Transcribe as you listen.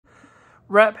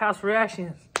Rap House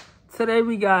Reactions. Today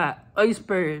we got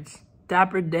IceBirds,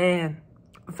 Dapper Dan.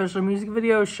 Official music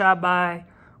video shot by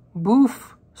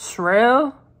Boof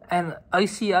Srail and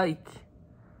Icy Ike.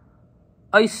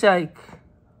 Ice Ike.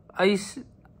 Ice,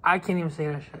 I can't even say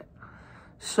that shit.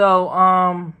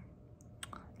 So,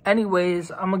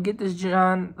 anyways, I'm gonna get this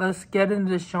John. Let's get into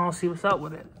this John, see what's up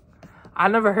with it. I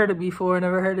never heard it before,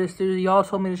 never heard this dude. Y'all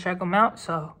told me to check him out,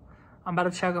 so I'm about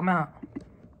to check him out.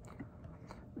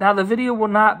 Now, the video will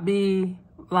not be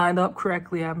lined up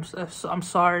correctly. I'm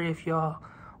sorry if y'all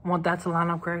want that to line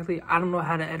up correctly. I don't know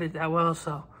how to edit that well,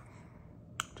 so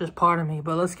just pardon me.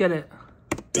 But let's get it.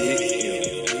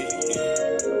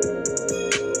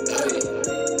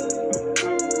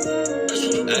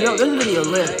 Yo, this video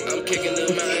lit. It's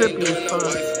trippy as fuck.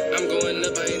 I'm going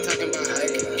up, I ain't talking about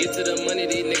hike. Get to the money,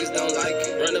 these niggas don't like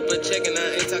it. Run up a check and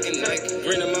I ain't talking Nike.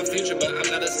 Grin in my future, but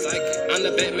I'm not a psychic. I'm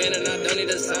the Batman and I don't need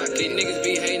a sock. These niggas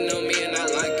be hating on me and I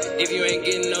like it. If you ain't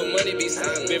getting no money, be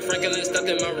silent. Been Franklin stuffed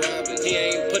in my robbing. He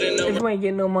ain't putting no. If you ain't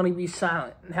getting no money, be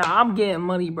silent. Now I'm getting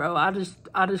money, bro. I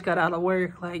just got out of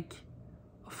work like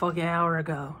a fucking hour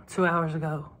ago, 2 hours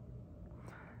ago,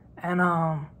 and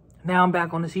now I'm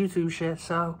back on this YouTube shit.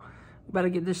 So better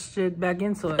get this shit back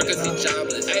into it. Because he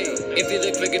jobless. Hey, if you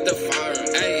look, look at the fire.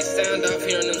 Hey, sound off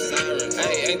hearing them sirens.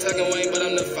 Hey, ain't talking Wayne, but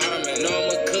I'm the fireman. No, I'm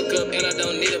a cook up and I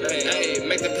don't need a pen. Hey,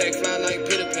 make the pack fly like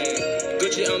Peter Pan.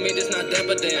 Gucci on me, this not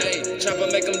Dapper Dan. Hey, chopper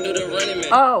make them do the running man.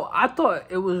 Oh, I thought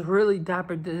it was really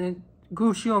Dapper Dan.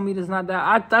 Gucci on me, this not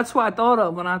that. That's what I thought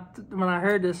of when I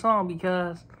heard this song,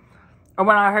 because, or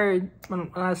when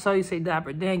I saw you say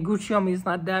Dapper Dan. Gucci on me is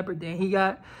not Dapper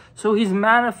Dan. So he's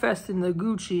manifesting the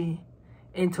Gucci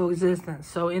into existence.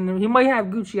 So he might have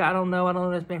Gucci. I don't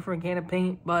know. That's been for a can of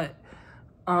paint, but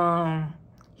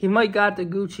he might got the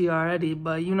Gucci already.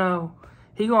 But you know,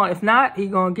 if not, he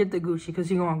gonna get the Gucci because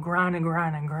he gonna grind and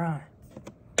grind and grind.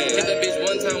 Hit that bitch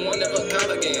one time, won't never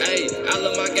call again. Hey, I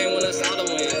love my game when it's all the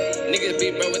win. Niggas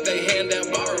be bro with their hand down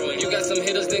borrowing. You got some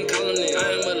hitters, then call them in.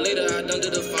 I am a leader, I don't do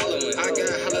the following. I got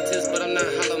hollow tips, but I'm not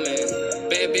hollow man.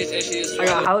 Bad bitch and she is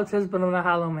swallowed. I got hollow tips, but I'm not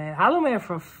hollow man. Hollow man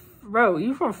from, bro,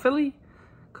 you from Philly?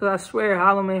 Cause I swear,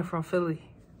 hollow man from Philly.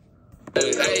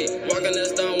 Hey, walking the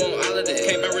store, want all of that.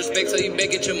 Can't buy respect, so you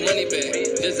better get your money back.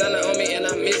 Designer on me and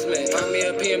I mismatch. Find me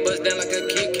a P and bust down like a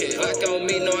Kit Kat. Like on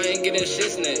me, no, I ain't getting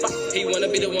shit snatched. He wanna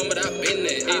be the one, but I been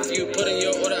there. If you put in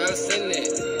your order, I'll send it.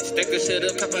 Stack the shit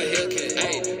up, cop a Hellcat.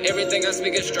 Hey, everything I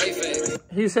speak is straight facts.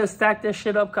 He said, stack that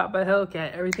shit up, cop a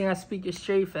Hellcat. Everything I speak is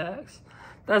straight facts.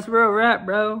 That's real rap,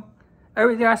 bro.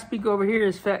 Everything I speak over here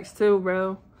is facts too,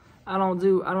 bro. I don't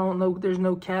know, there's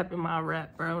no cap in my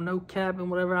rap, bro. No cap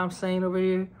in whatever I'm saying over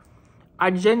here.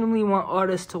 I genuinely want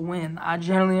artists to win. I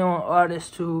genuinely want artists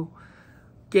to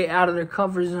get out of their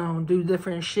comfort zone, do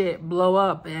different shit, blow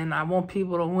up, and I want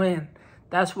people to win.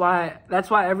 That's why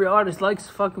every artist likes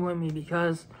fucking with me,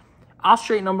 because I'll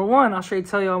straight, number one, I'll straight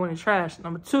tell y'all when you're trash.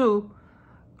 Number two,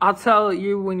 I'll tell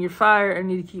you when you're fired and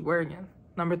need to keep working.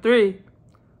 Number three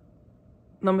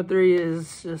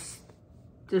is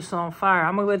just on fire.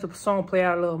 I'm gonna let the song play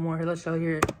out a little more here. Let y'all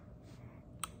hear it.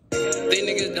 These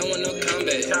niggas don't want no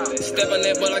combat. Step on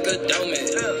that boy like a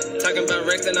doormat. Talking about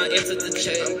Rex and I entered the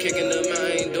chat. I'm kicking them,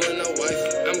 I ain't doing no wife.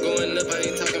 I'm going up, I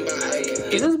ain't talking about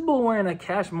hiking. Is this bull wearing a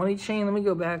Cash Money chain? Let me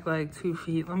go back like 2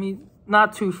 feet.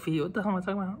 Not 2 feet. What the hell am I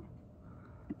talking about?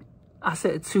 I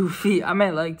said 2 feet. I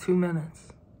meant like 2 minutes.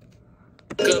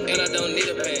 Up and I don't need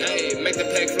a pen. Hey, make the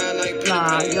pack fly like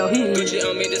nah, yo, Gucci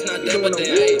on me, this not Dapper Dan.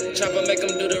 Hey, chopper make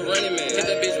them do the running man. Hit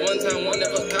that bitch one time, won't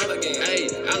never call again. Hey,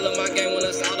 I love my game when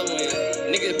it's all the win.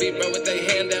 Niggas be bro with their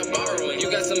hand down borrowing. You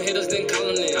got some hitters, then call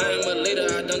them in. I am a leader,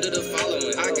 I don't do the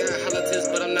following. I got hollow tips,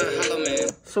 but I'm not hollow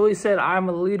man. So he said, I'm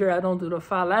a leader, I don't do the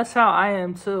follow. That's how I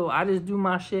am too. I just do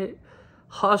my shit,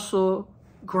 hustle,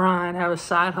 grind, have a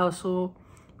side hustle.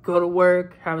 Go to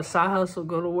work, have a side hustle,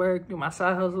 go to work, do my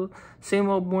side hustle. Same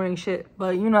old boring shit.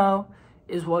 But, you know,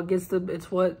 it's what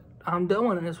I'm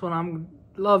doing, and it's what I'm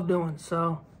love doing.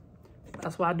 So,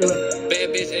 that's why I do it. Bad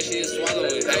bitch and she is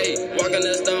swallowing. Hey, walking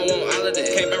the store, want all of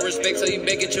that. Can't buy respect, so you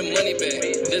better get your money back.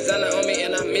 Designer on me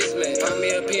and I mismatch. Find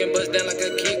me a P and bust down like a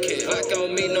Kit Kat. Like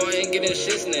on me, no, I ain't getting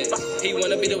shit snatched. He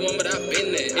wanna be the one, but I been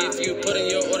there. If you put in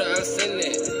your order, I'll send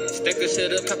it. Stack the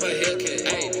shit up, cop a Hellcat.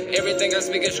 Hey, everything I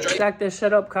speak is straight. Stack that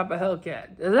shit up, cop a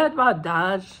Hellcat. Is that by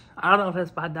Dodge? I don't know if that's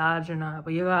by Dodge or not,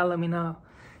 but you gotta let me know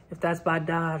if that's by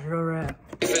Dodge, real rap.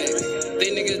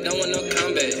 These niggas don't want no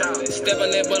combat. Step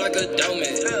on that boy like a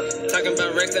doormat. Talking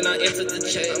about Rex and I entered the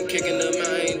chat. I'm kicking them,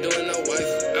 I ain't doing no wife.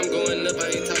 I'm going up,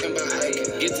 I ain't talking about hiking.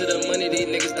 Get to the money, these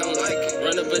niggas don't like it.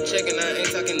 Run up a check and I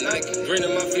ain't talking Nike. Grin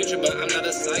in my future, but I'm not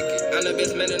a psychic. I'm the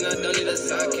best man and I don't need a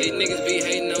socket. These niggas be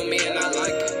hating on me and I like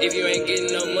If you ain't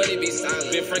getting no money, be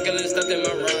silent. Been Franklin stuffed in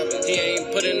my Robin. He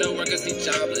ain't putting no work cause he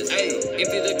jobless. Ayy,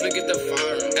 empty the click at the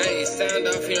firing. Ayy, sound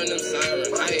off hearing them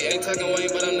sirens. Ayy, ain't talking Wayne,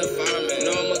 but I'm the fireman.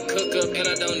 Know I'm a cook up and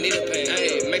I don't need a pen.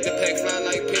 Ayy, make the pack fly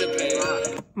like Peter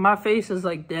Pan. My face is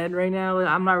like dead right now. Like,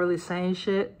 I'm not really saying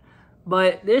shit.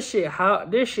 But this shit hot,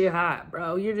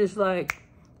 bro. You're just like,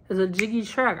 it's a jiggy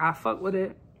track. I fuck with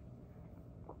it.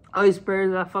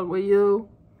 IceBirds, I fuck with you.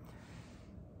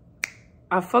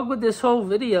 I fuck with this whole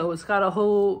video. It's got a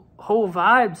whole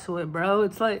vibe to it, bro.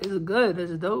 It's like, it's good.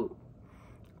 It's dope.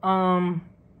 And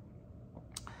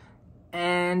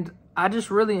I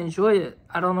just really enjoy it.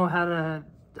 I don't know how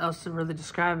else to really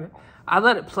describe it. I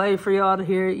let it play for y'all to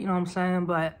hear it, you know what I'm saying?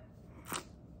 But,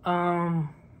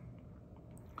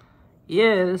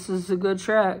 yeah, this is a good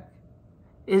track.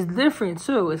 It's different,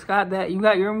 too. It's got that, you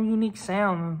got your own unique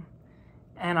sound.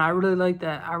 And I really like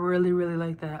that. I really, really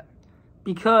like that.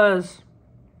 Because,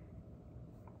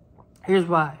 here's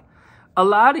why. A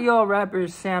lot of y'all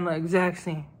rappers sound the exact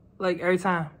same. Like, every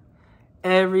time.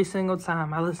 Every single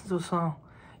time I listen to a song.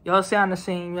 Y'all sound the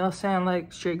same. Y'all sound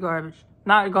like straight garbage.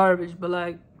 Not garbage, but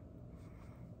like,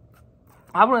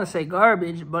 I wouldn't say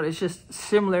garbage, but it's just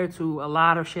similar to a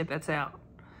lot of shit that's out.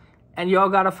 And y'all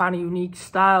gotta find a unique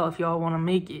style if y'all wanna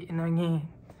make it in the game.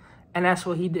 And that's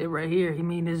what he did right here. He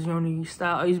made his unique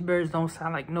style. IceBirds don't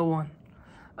sound like no one.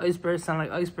 IceBirds sound like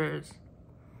IceBirds.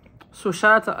 So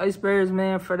shout out to IceBirds,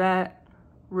 man, for that.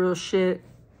 Real shit.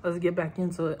 Let's get back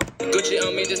into it. Gucci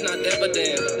on me, just not Dapper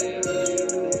Dan.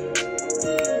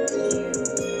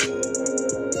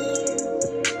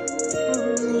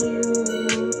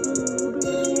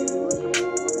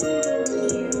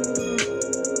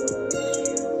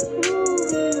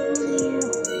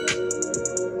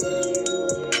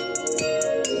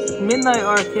 Midnight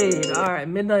Arcade. Alright,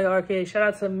 Midnight Arcade. Shout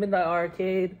out to Midnight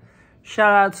Arcade.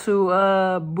 Shout out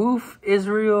to Boof,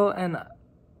 Israel, and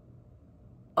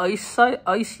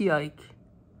Icy Ike.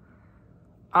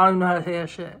 I don't even know how to say that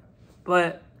shit.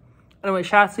 But anyway,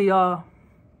 shout out to y'all.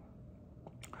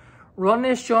 Run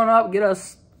this joint up. Get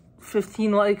us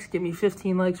 15 likes. Give me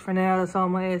 15 likes for now. That's all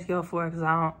I'm going to ask y'all for. Because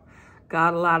I don't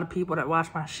got a lot of people that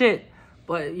watch my shit.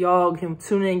 But y'all can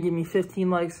tune in. Give me 15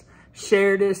 likes.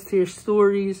 Share this to your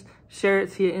stories. Share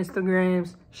it to your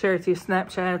Instagrams. Share it to your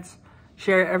Snapchats.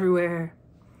 Share it everywhere.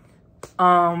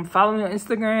 Follow me on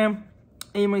Instagram,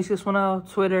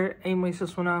 amoney610. Twitter,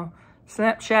 amoney610.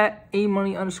 Snapchat,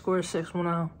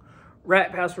 amoney_610.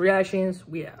 Rap House Reactions.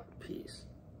 We out. Peace.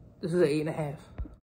 This is an 8.5.